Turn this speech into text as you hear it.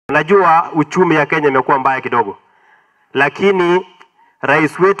Najua uchumi ya Kenya imekuwa mbaya kidogo, lakini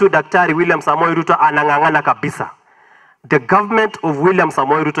rais wetu Daktari William Samoei Ruto anang'ang'ana kabisa. The government of William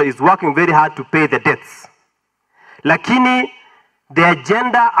Samoei Ruto is working very hard to pay the debts. Lakini the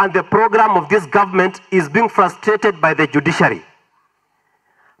agenda and the program of this government is being frustrated by the judiciary.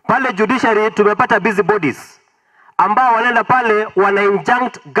 Pale judiciary tumepata busy bodies ambao wanaenda pale wana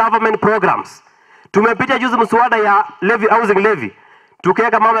injunct government programs. Tumepitia juzi mswada ya housing levy,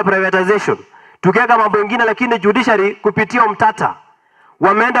 tukiweka mambo ya privatization, tukiweka mambo mengine, lakini judiciary kupitia mtata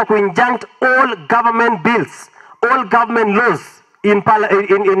wameenda kuinjunct all government bills, all government laws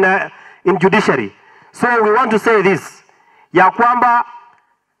in judiciary. So we want to say this, ya kwamba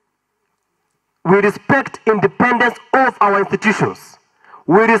we respect independence of our institutions.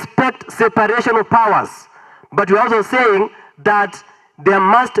 We respect separation of powers, but we are also saying that there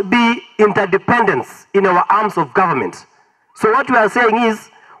must be interdependence in our arms of government. So what we are saying is,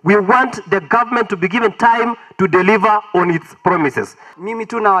 we want the government to be given time to deliver on its promises. Mimi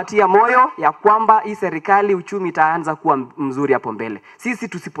tu nawatia moyo ya kwamba hii serikali uchumi itaanza kuwa mzuri hapo mbele. Sisi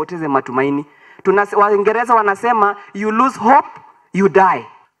tusipoteze matumaini. Waingereza wanasema you lose hope, you die.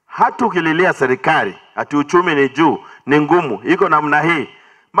 Hata ukililia serikali ati uchumi ni juu, ni ngumu, iko namna hii.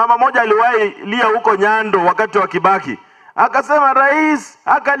 Mama moja aliwahi lia huko Nyando wakati wa Kibaki. Akasema rais,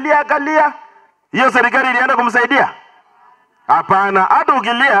 akalia. Hiyo serikali ilienda kumsaidia? Hapana, hata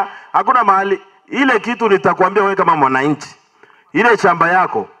ukilia hakuna mahali. Ile kitu nitakwambia wewe kama mwananchi. Ile shamba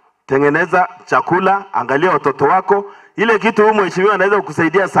yako, tengeneza chakula, angalia watoto wako. Ile kitu huyu mheshimiwa anaweza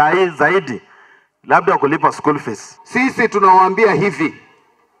kukusaidia saa hii zaidi, labda kulipa school fees. Sisi tunawaambia hivi,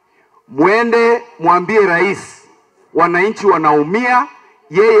 muende mwambie rais, wananchi wanaumia,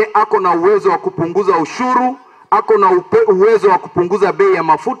 yeye ako na uwezo wa kupunguza ushuru, ako na uwezo wa kupunguza bei ya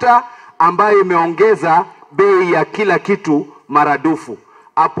mafuta ambayo imeongeza bei ya kila kitu maradufu.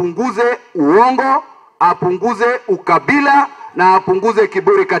 Apunguze uongo, apunguze ukabila na apunguze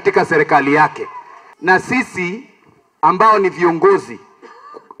kiburi katika serikali yake. Na sisi ambao ni viongozi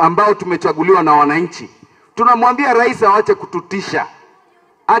ambao tumechaguliwa na wananchi, tunamwambia rais awache kututisha.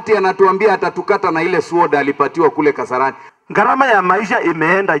 Ati anatuambia atatukata na ile suoda alipatiwa kule Kasarani. Gharama ya maisha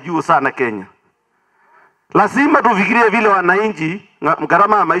imeenda juu sana Kenya. Lazima tufikirie vile wananchi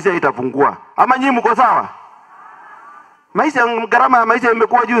gharama ya maisha itapungua. Ama nyinyi mko sawa? Gharama ya maisha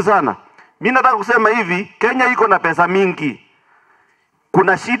imekuwa juu sana. Mimi nataka kusema hivi, Kenya iko na pesa mingi.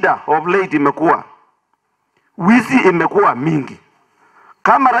 Kuna shida of late imekuwa. Wizi imekuwa mingi.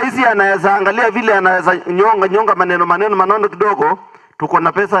 Kama rais anaweza angalia vile anaweza nyonga maneno kidogo, tuko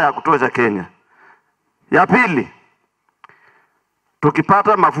na pesa ya kutosha Kenya. Ya pili,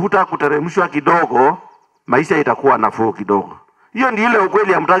 tukipata mafuta kuteremshwa kidogo, maisha itakuwa nafuu kidogo. Hiyo ndio ile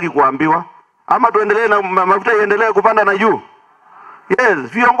ukweli hamtaki kuambiwa. Ama tuendelee na mafuta iendelee kupanda na juu? Yes,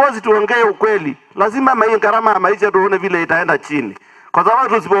 viongozi tuongee ukweli. Lazima gharama ya maisha tuone vile itaenda chini. Kwa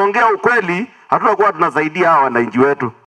sababu tusipoongea ukweli, hatutakuwa tunasaidia hawa wananchi wetu.